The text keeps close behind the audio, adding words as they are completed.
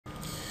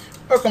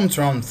Welcome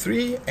to round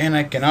 3, and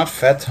I cannot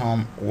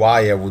fathom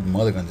why I would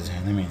mulligan this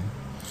hand. I mean,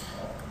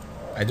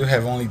 I do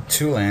have only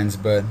 2 lands,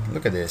 but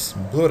look at this.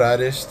 Blood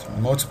Artist,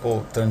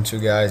 multiple turn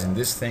 2 guys, and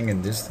this thing,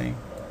 and this thing.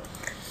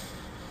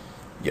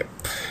 Yep,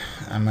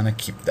 I'm gonna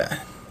keep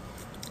that.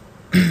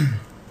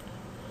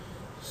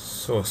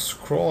 So,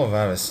 Scroll of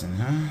Avacyn,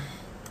 huh?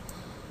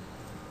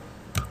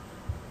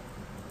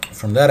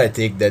 From that I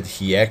take that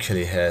he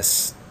actually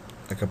has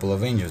a couple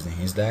of angels in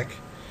his deck.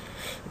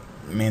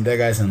 Man, that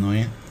guy's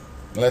annoying.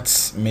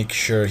 Let's make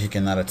sure he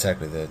cannot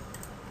attack with it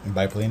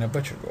by playing a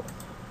Butcher Goal.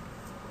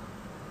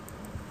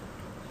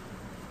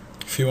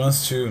 If he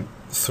wants to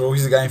throw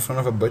his guy in front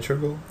of a Butcher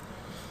Goal,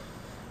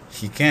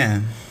 he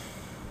can.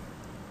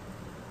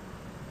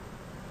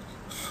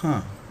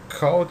 Huh.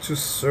 Call to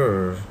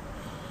serve.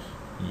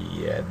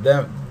 Yeah,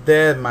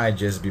 that might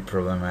just be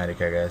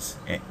problematic, I guess.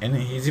 And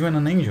he's even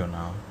an angel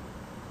now.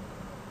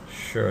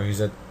 Sure,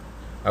 he's at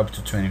up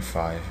to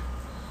 25.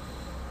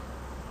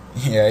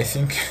 Yeah, I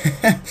think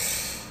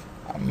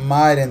I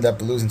might end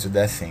up losing to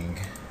that thing.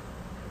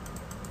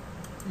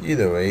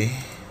 Either way,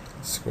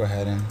 let's go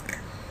ahead and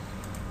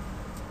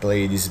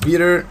play this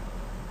beater.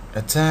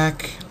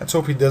 Attack. Let's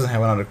hope he doesn't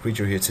have another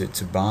creature here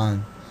to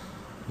bond.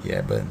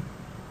 Yeah, but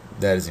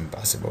that is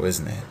impossible,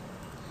 isn't it?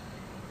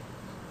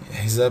 Yeah,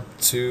 he's up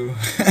to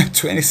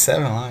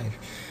 27 life.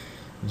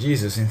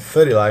 Jesus, in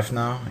 30 life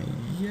now.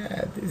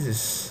 Yeah,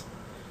 this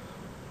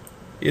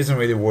isn't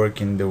really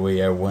working the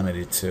way I wanted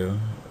it to.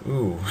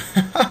 Ooh.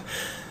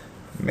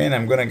 Man,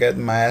 I'm gonna get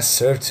my ass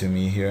served to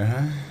me here,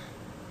 huh?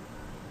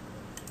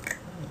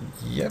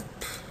 Yep.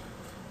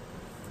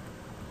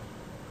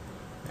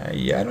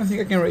 Yeah, I don't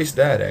think I can raise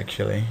that,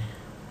 actually.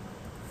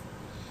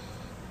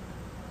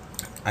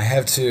 I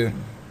have to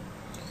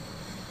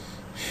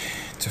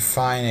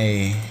find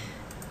a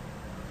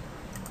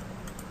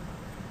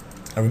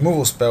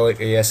removal spell like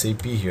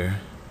ASAP here.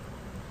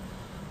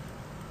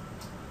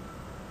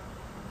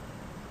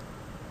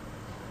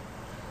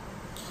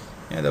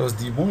 Yeah, that was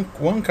the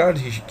one card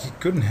he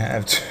couldn't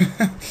have.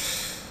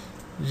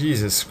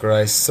 Jesus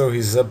Christ. So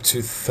he's up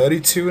to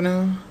 32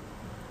 now?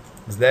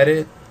 Is that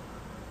it?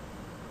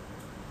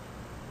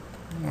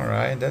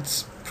 Alright,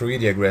 that's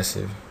pretty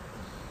aggressive.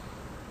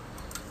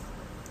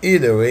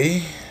 Either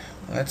way,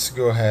 let's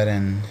go ahead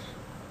and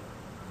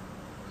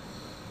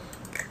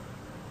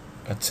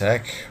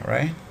attack,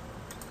 right?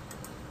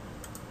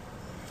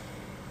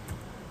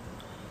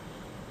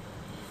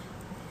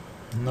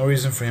 No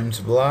reason for him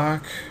to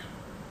block.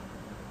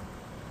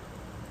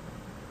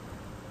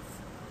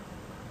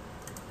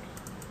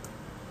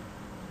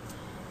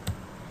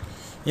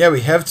 Yeah,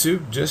 we have to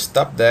just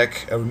top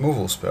deck a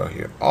removal spell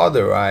here,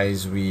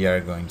 otherwise we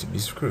are going to be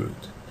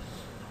screwed.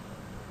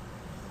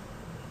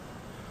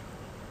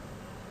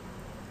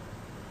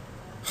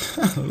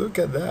 Look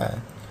at that.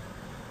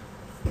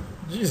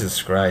 Jesus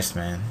Christ,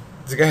 man.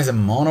 This guy has a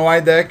mono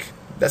white deck?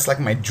 That's like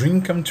my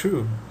dream come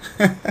true.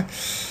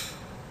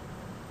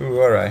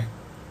 Ooh, alright.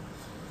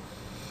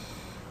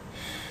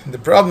 The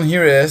problem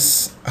here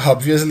is,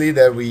 obviously,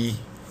 that we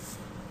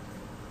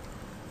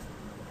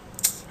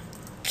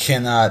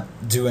cannot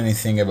do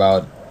anything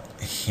about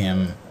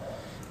him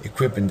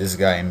equipping this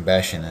guy and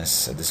bashing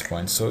us at this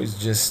point, so it's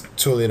just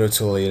too little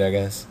too late, I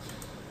guess.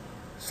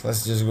 So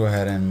let's just go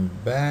ahead and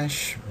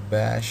bash,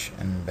 bash,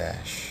 and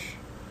bash.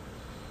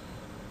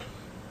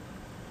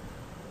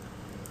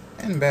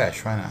 And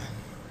bash, why not?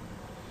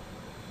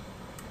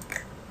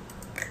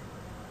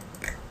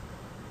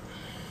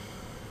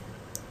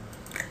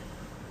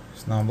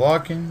 It's not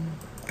blocking?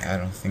 I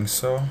don't think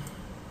so.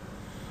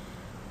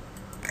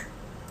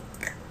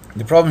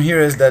 The problem here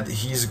is that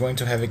he's going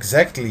to have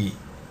exactly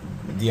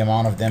the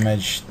amount of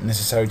damage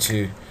necessary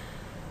to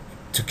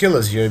kill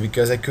us here,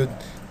 because I could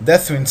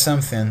Deathwind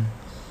something.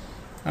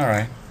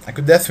 Alright, I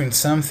could Deathwind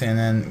something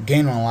and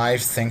gain 1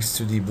 life thanks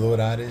to the Blood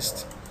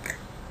Artist.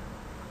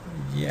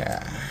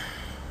 Yeah.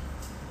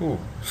 Ooh,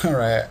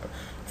 alright.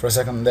 For a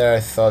second there I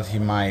thought he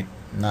might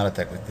not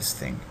attack with this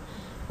thing.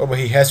 Oh, but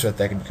he has to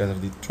attack it because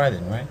of the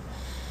Trident, right?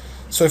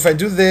 So if I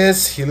do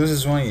this, he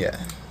loses 1,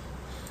 yeah.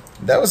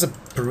 That was a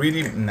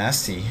pretty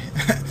nasty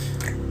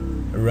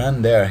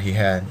run there he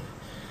had.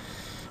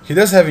 He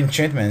does have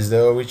enchantments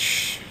though,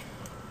 which,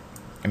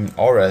 I mean,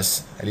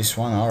 auras, at least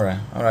 1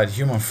 aura. Alright,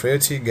 Human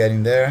Frailty,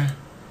 getting there.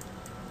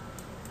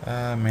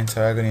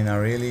 Mental Agony, not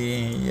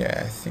really.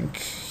 Yeah, I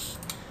think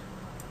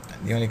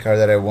the only card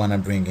that I wanna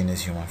bring in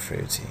is Human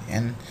Frailty.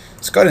 And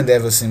Scout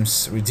Devil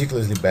seems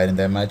ridiculously bad in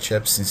that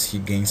matchup since he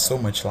gains so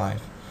much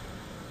life.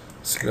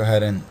 Let's go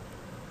ahead and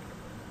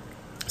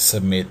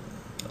submit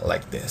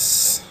like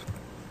this.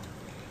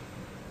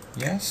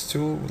 Yeah,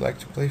 still would like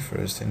to play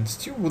first, and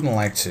still wouldn't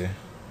like to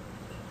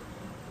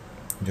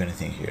do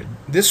anything here.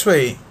 This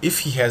way,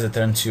 if he has a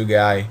turn 2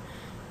 guy,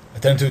 a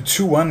turn 2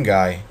 2/1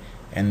 guy,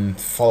 and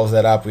follows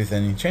that up with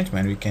an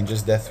enchantment, we can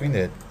just Deathwind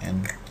it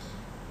and,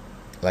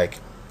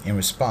 like, in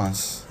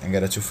response, and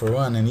get a 2 for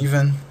 1, and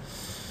even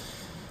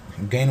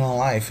gain 1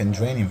 life and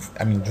drain him.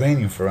 I mean, drain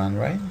him for 1,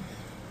 right?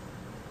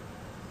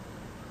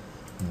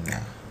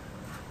 Nah.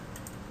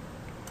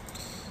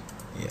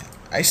 Yeah,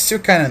 I still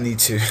kind of need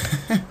to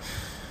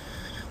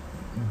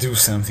do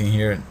something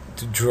here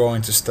to draw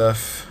into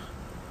stuff.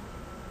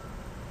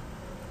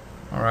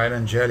 Alright,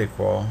 Angelic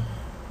Wall.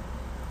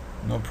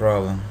 No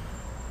problem.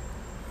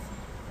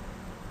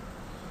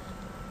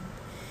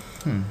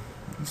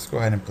 Let's go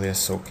ahead and play a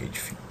Soul Cage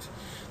Fiend.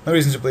 No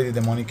reason to play the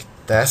Demonic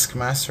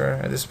Taskmaster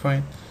at this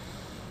point.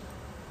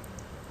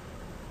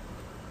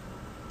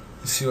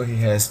 Let's see what he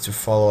has to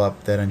follow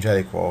up that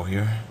Angelic Wall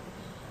here.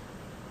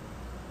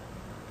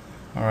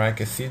 Alright,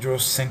 Cathedral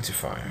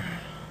Sanctifier.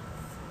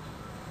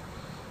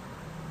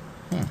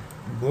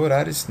 Blood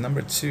Artist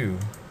number 2.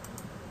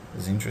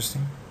 That's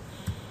interesting.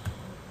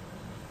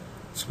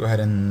 Let's go ahead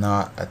and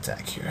not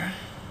attack here.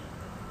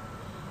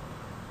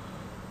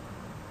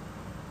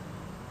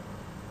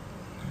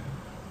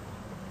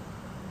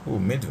 Ooh,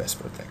 Midwest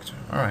Protector.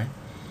 Alright.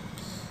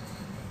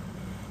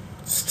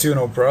 Still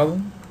no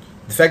problem.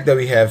 The fact that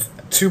we have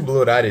 2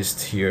 Blood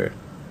Artists here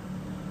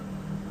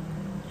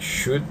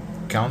should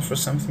count for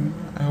something,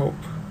 I hope.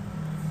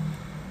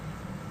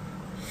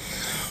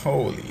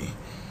 Holy.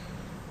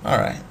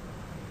 Alright.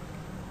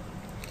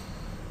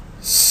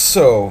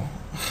 So,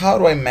 how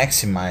do I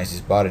maximize this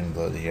Bottling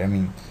Blood here? I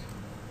mean,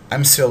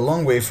 I'm still a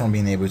long way from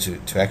being able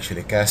to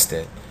actually cast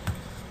it.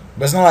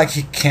 But it's not like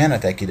he can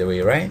attack either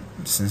way, right?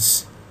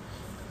 Since...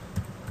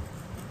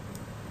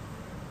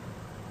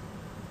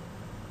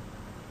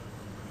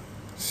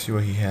 see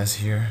what he has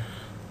here.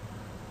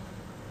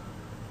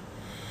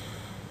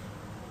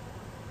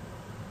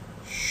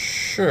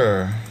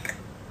 Sure,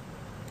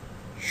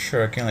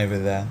 I can live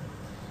with that.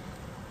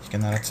 He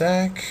cannot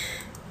attack.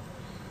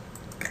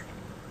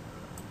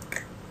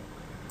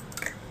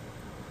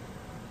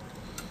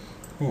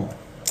 Ooh,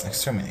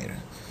 Exterminator.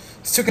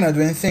 Still cannot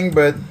do anything,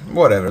 but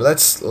whatever.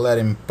 Let's let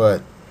him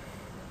put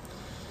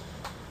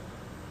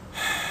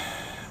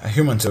a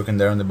human token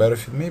there on the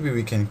battlefield. Maybe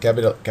we can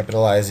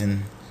capitalize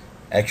in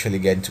actually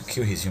getting to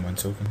kill his human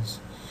tokens.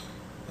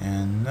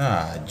 And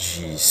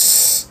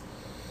jeez.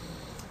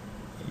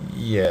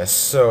 Yeah,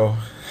 so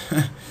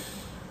it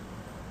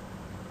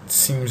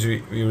seems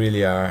we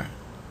really are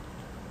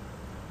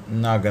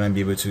not gonna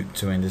be able to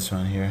win this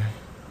one here.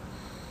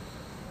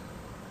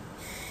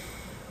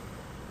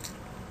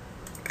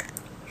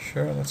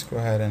 Sure, let's go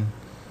ahead and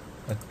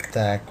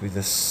attack with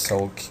the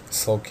Soul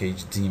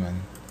Cage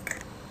Demon.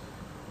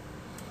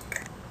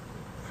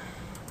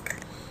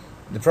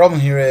 The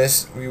problem here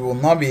is we will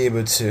not be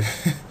able to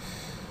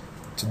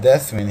to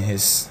Deathwing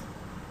his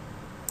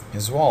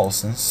wall,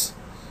 since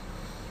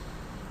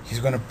he's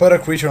gonna put a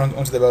creature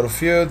onto the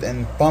battlefield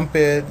and pump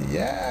it.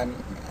 Yeah,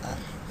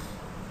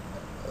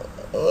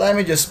 let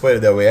me just put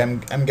it that way.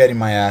 I'm getting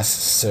my ass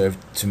served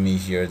to me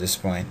here at this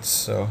point,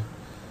 so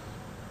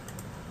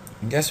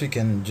I guess we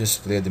can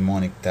just play a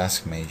Demonic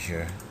Task Mage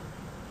here.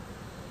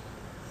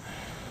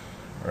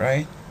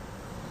 Right?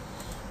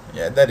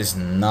 Yeah, that is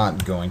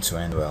not going to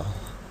end well.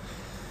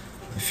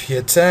 If he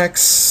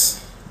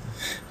attacks,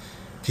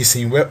 he's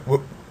saying,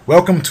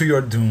 welcome to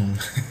your doom.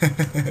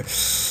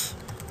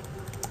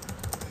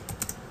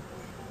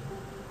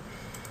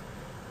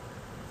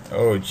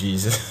 Oh,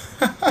 Jesus.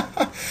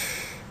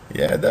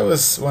 Yeah, that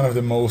was one of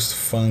the most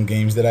fun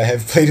games that I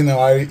have played in a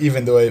while,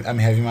 even though I'm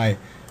having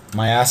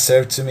my ass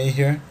served to me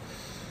here.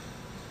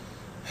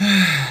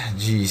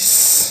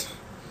 Jeez.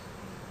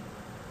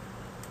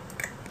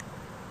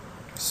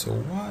 So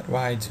what do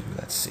I do?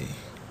 Let's see.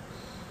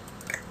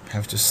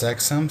 Have to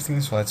sack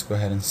something, so let's go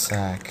ahead and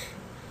sack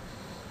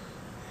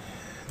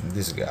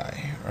this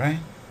guy, right?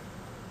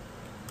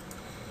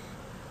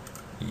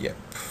 Yep.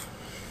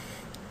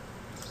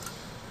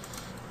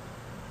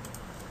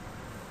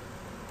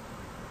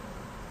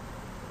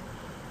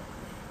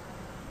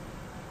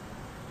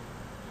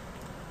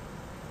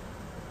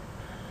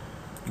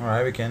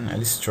 Alright, we can at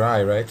least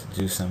try, right, to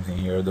do something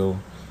here, though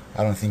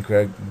I don't think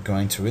we're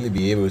going to really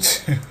be able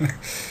to.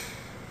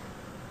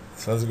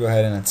 So let's go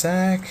ahead and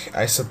attack.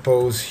 I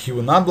suppose he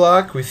will not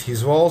block with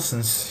his wall,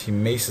 since he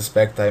may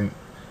suspect I'm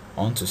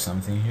onto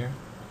something here.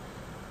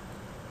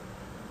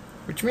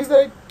 Which means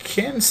that I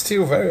can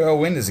still very well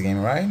win this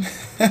game, right?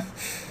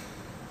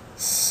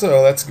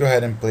 So let's go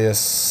ahead and play a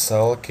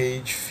Soul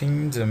Cage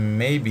Fiend,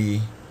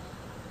 maybe.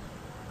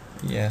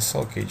 Yeah,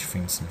 Soul Cage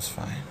Fiend seems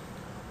fine.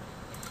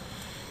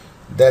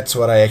 That's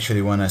what I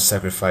actually want to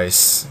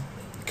sacrifice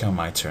come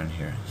my turn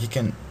here. He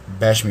can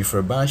bash me for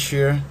a bunch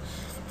here.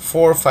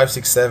 4, 5,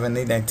 6, 7,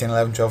 8, 9, 10,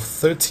 11, 12,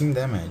 13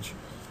 damage.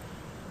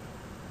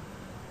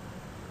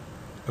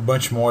 A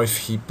bunch more if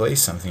he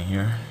plays something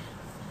here.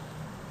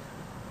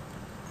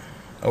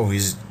 Oh,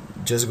 he's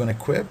just gonna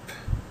equip.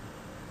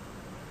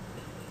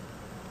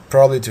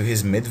 Probably to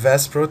his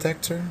Midwest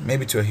Protector.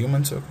 Maybe to a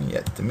human token.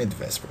 Yeah, the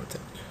Midwest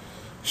Protector.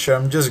 Sure,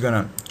 I'm just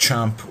gonna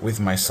chomp with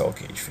my Soul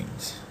Cage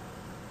Fiends.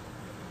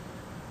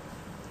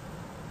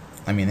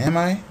 I mean, am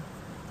I?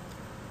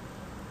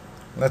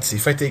 Let's see,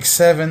 if I take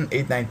 7,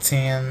 8, 9,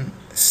 10,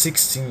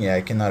 16, yeah,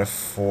 I cannot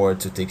afford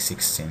to take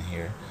 16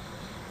 here.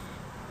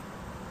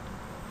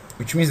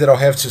 Which means that I'll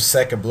have to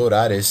sack a Blood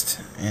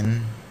Artist,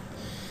 and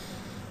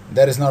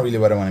that is not really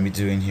what I want to be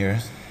doing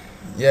here.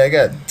 Yeah, I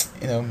got,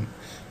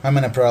 I'm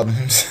in a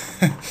problems.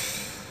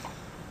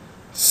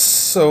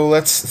 So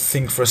let's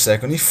think for a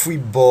second. If we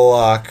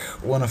block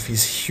one of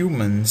his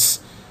humans,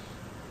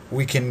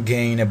 we can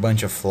gain a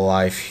bunch of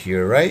life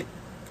here, right?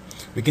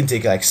 We can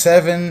take like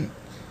 7,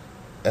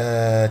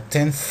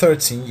 10,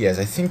 13. Yes,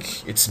 I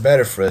think it's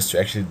better for us to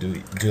actually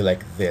do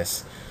like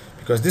this,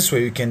 because this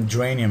way we can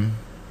drain him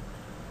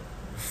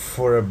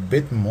for a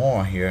bit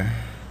more here.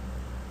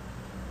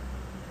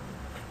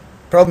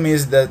 Problem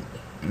is that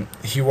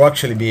he will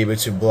actually be able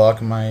to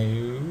block my...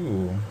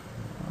 Ooh.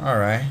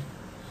 Alright.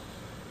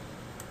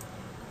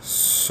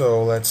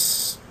 So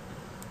let's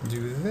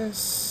do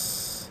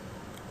this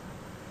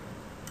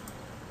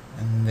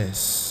and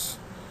this.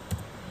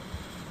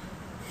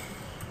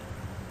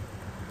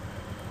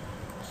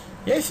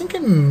 Yeah, I think I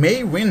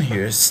may win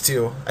here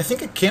still. I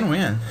think I can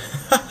win.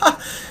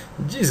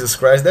 Jesus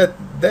Christ, that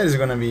is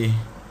gonna be...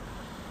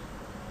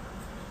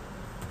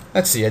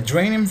 Let's see, I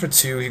drain him for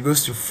 2, he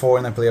goes to 4,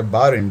 and I play a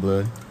Avacyn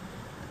Blood.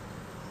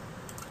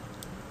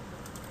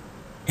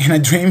 And I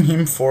drain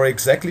him for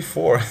exactly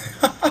 4.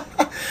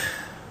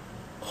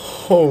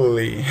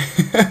 Holy...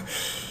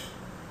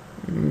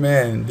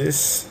 Man,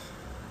 this...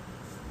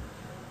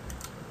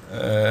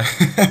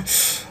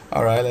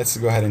 Alright, let's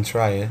go ahead and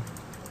try it.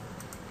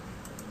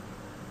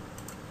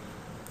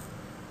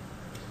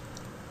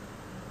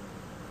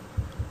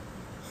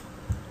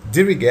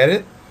 Did we get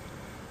it?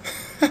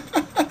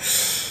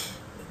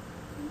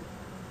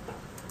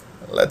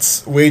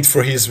 Let's wait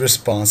for his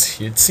response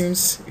here. It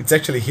seems it's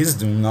actually his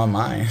doom, not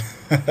mine.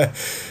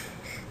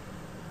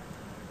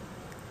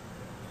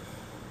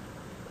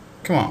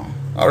 Come on.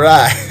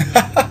 Alright.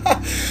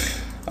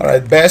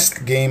 Alright,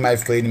 best game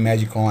I've played in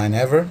Magic Online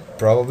ever,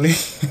 probably.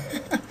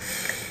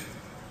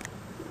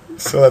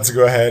 So let's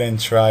go ahead and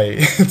try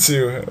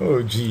to...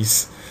 Oh,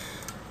 jeez.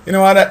 You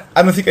know what?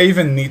 I don't think I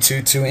even need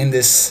to end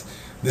this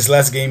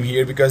last game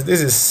here, because this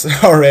is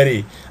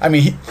already... I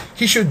mean,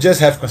 he should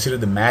just have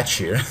considered the match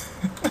here.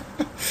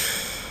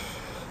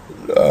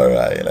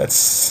 Alright,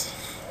 let's...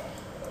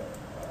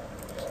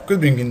 Could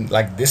bring in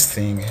like this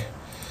thing.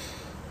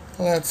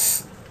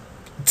 Let's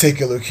take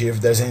a look here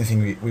if there's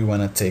anything we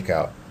want to take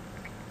out.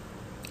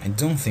 I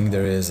don't think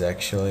there is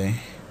actually.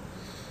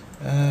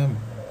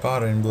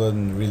 Avacyn Blood,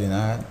 really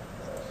not.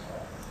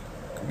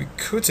 We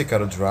could take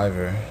out a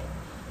driver.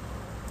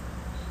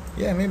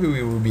 Yeah, maybe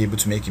we will be able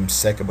to make him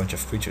sack a bunch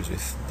of creatures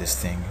with this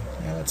thing.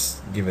 Yeah,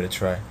 let's give it a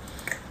try.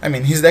 I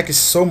mean, his deck is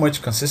so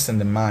much consistent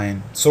than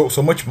mine. So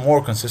much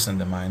more consistent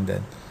than mine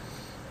that...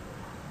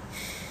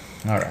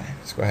 Alright,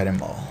 let's go ahead and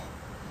maul.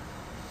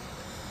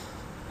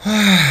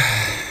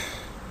 I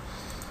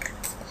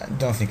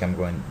don't think I'm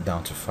going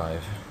down to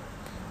 5.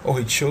 Oh,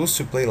 he chose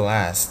to play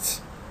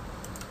last.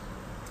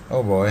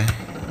 Oh boy.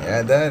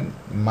 Yeah, that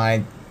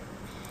might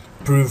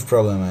prove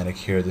problematic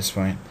here at this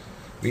point.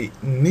 We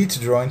need to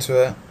draw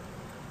into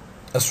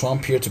a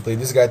swamp here to play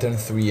this guy turn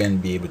 3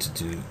 and be able to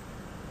do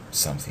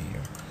something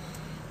here.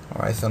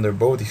 Alright,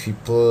 Thunderbolt. If he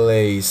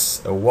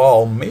plays a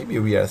wall, maybe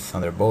we are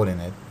Thunderbolting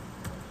it.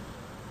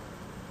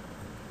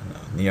 No,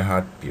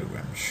 Nearheart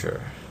Pilgrim,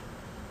 sure.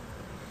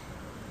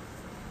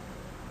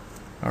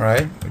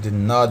 Alright, we did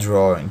not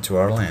draw into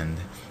our land.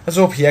 Let's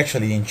hope he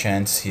actually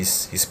enchants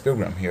his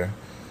Pilgrim here.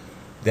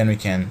 Then we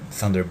can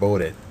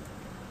Thunderbolt it.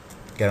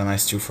 Get a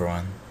nice 2 for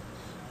 1.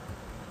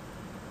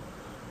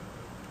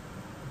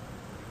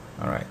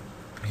 Alright.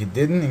 He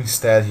didn't,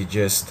 instead he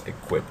just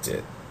equipped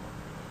it.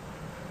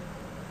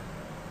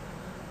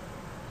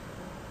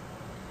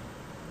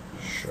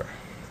 Sure.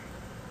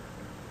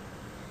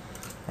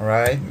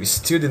 Alright, we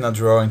still did not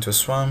draw into a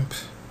swamp.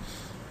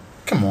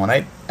 Come on,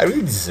 I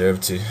really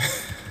deserve to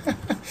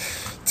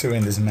to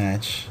win this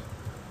match.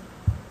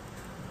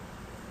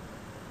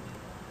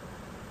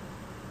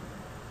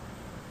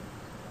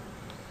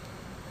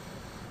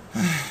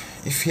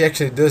 If he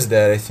actually does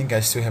that, I think I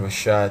still have a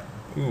shot.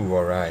 Ooh,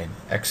 alright,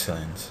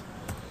 excellent.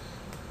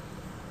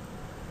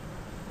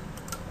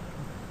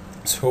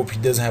 Let's hope he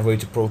doesn't have a way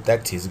to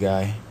protect his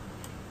guy.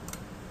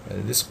 But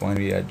at this point,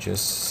 we are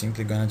just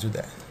simply gonna do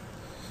that.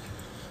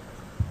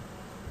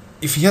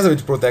 If he has a way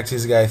to protect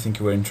his guy, I think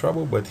we're in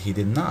trouble, but he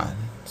did not.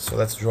 So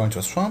let's draw into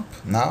a swamp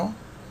now.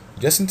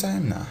 Just in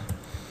time? Nah.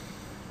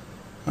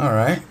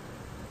 Alright.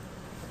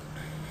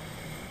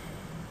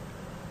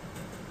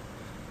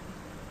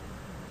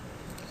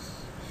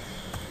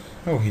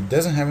 Oh, he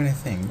doesn't have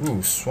anything.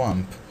 Ooh,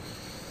 swamp.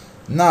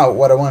 Now,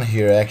 what I want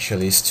here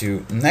actually is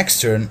to,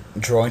 next turn,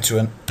 draw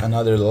into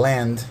another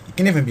land. It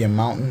can even be a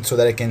mountain, so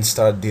that I can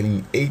start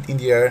dealing 8 in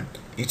the air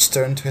each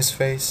turn to his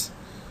face.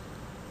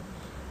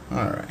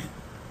 Alright.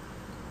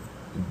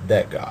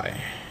 That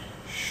guy.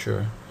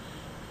 Sure.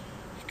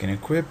 You can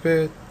equip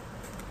it.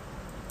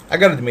 I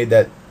gotta admit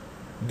that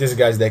this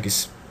guy's deck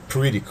is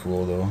pretty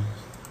cool, though.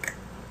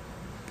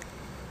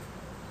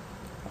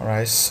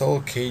 Alright,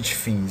 Soul Cage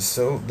Fiends.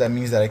 So that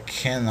means that I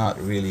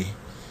cannot really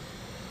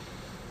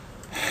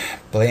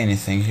play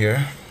anything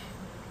here.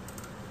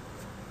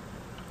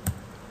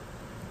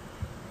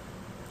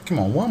 Come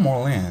on, one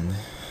more land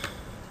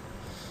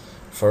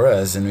for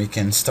us and we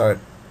can start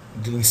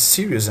dealing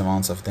serious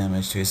amounts of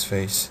damage to his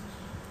face.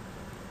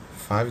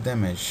 5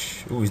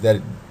 damage. Ooh, is that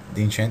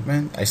the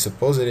enchantment? I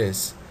suppose it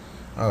is.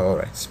 Oh,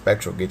 alright.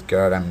 Spectral Gate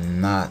card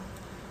I'm not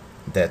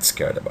that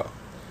scared about.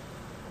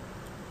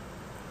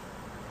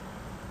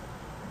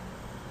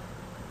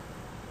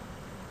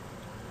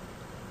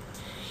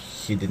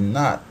 He did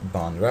not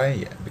bond, right?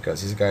 Yeah,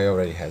 because this guy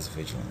already has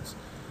vigilance.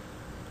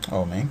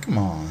 Oh man, come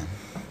on.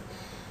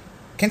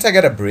 Can't I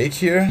get a break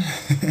here?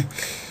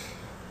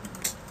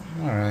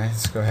 Alright,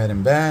 let's go ahead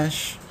and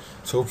bash.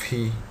 Let's hope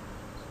he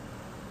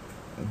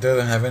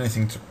doesn't have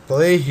anything to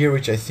play here,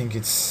 which I think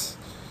it's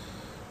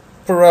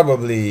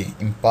probably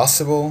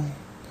impossible.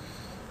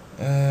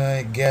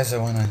 I guess I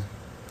wanna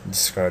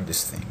discard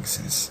this thing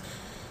since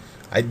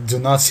I do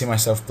not see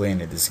myself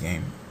playing it this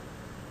game.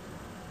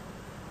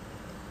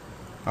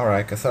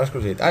 Alright, Cathartic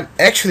Crusade. I'm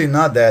actually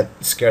not that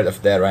scared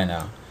of that right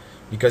now,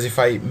 because if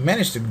I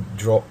manage to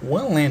draw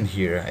one land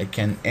here, I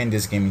can end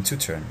this game in 2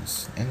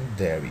 turns. And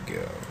there we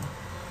go.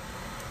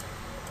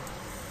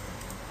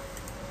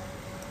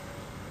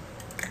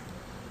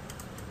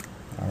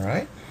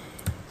 Alright,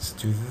 let's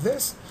do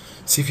this.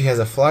 See if he has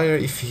a flyer.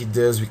 If he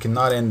does, we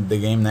cannot end the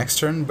game next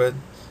turn, but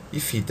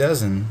if he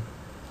doesn't...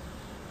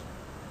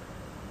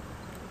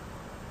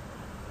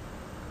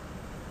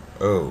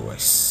 Oh, I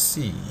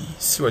see.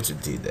 See what you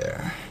did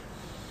there.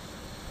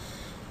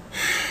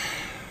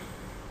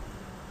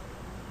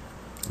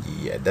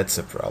 Yeah, that's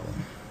a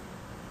problem.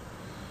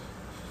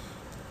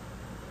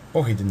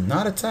 Oh, he did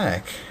not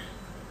attack.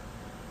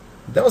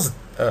 That was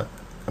a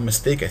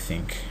mistake, I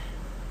think.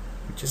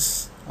 Which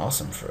is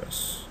awesome for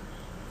us.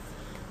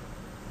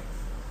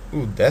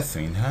 Ooh,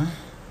 Deathwind, huh?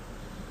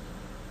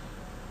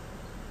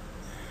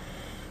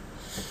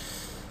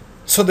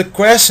 So the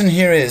question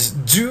here is,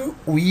 do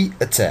we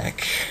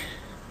attack?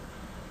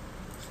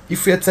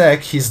 If we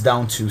attack, he's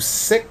down to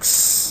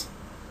 6.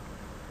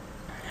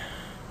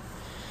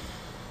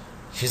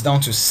 He's down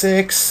to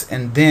 6,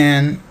 and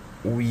then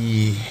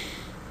we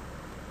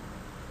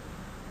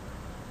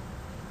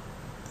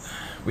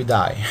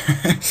die.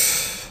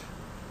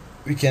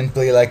 We can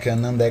play like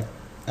an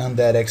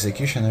undead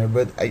executioner,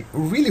 but I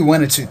really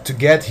wanted to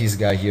get his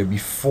guy here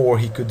before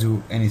he could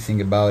do anything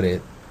about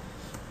it.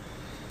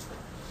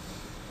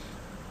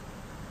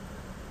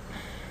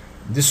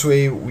 This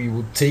way we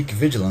would take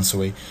vigilance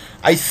away.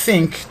 I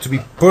think, to be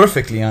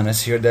perfectly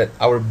honest here, that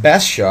our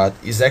best shot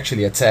is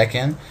actually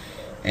attacking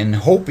and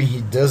hoping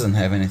he doesn't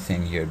have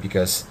anything here,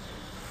 because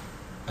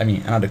I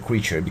mean another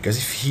creature, because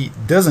if he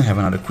doesn't have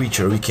another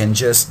creature, we can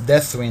just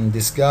Deathwind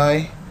this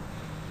guy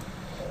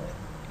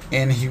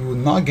and he will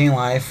not gain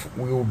life.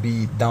 We will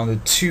be down to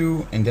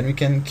 2, and then we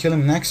can kill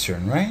him next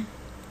turn, right?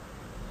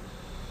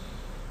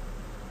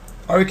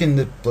 Or we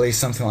can play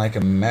something like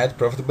a Mad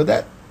Prophet, but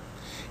that,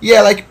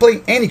 yeah, like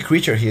playing any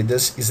creature here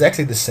does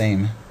exactly the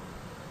same,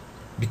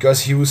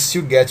 because he will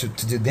still get to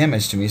do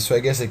damage to me. So I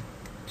guess I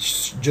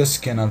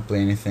just cannot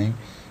play anything,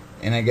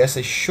 and I guess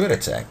I should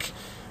attack,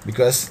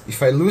 because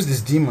if I lose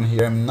this demon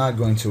here, I'm not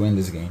going to win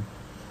this game.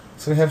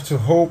 So we have to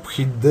hope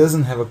he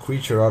doesn't have a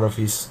creature out of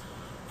his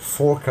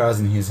 4 cards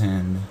in his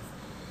hand,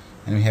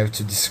 and we have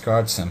to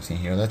discard something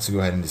here. Let's go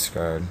ahead and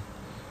discard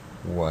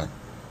what?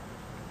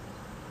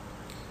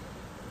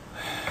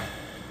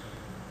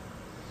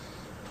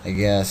 I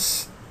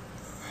guess,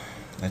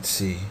 let's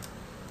see,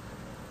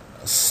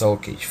 a Soul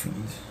Cage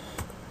Fiend.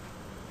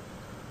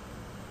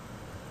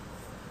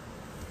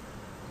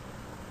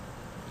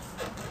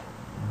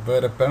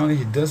 But apparently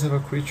he does have a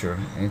creature,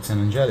 and it's an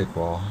Angelic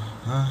Wall,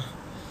 huh?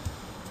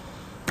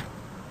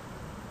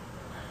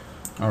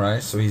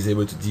 Alright, so he's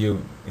able to deal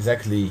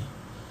exactly...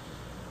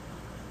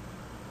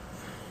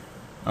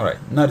 Alright,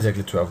 not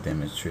exactly 12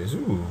 damage to us.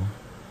 Ooh.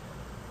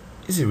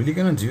 Is he really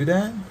gonna do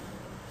that?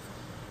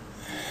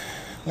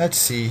 Let's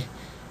see.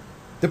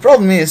 The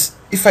problem is,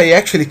 if I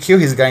actually kill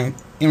his guy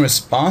in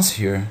response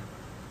here,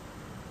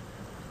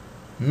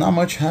 not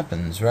much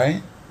happens,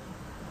 right?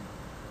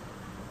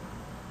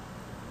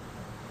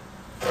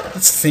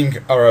 Let's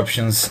think our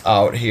options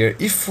out here.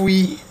 If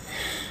we...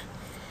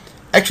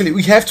 Actually,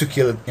 we have to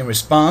kill it in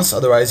response,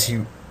 otherwise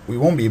we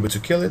won't be able to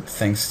kill it,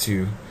 thanks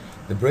to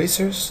the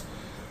bracers.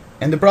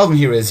 And the problem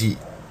here is he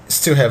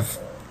still has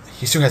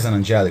an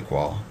Angelic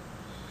Wall.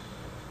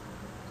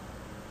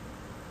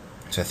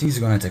 So I think he's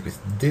gonna attack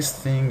with this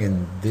thing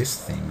and this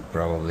thing,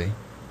 probably.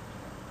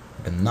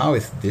 But now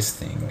with this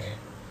thing...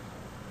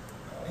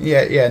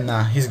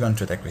 Nah, he's going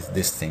to attack with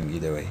this thing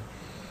either way.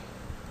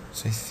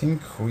 So I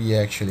think we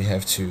actually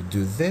have to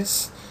do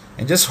this,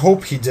 and just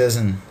hope he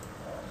doesn't...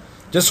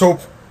 Just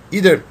hope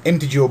either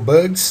MTGO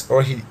bugs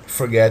or he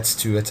forgets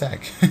to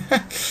attack.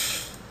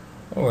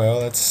 Oh well,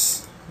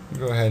 let's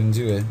go ahead and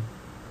do it.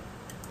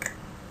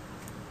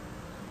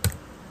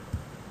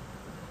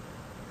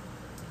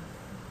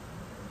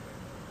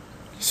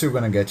 He's still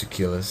gonna get to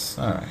kill us.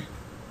 Alright.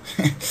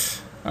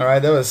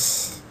 Alright, that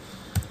was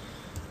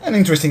an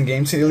interesting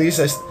game, to at least.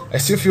 I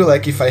still feel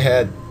like if I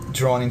had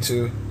drawn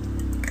into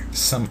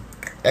some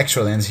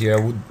extra lands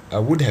here, I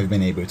would have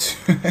been able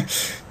to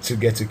to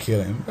get to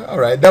kill him.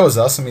 Alright, that was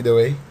awesome either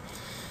way.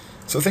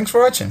 So thanks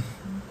for watching.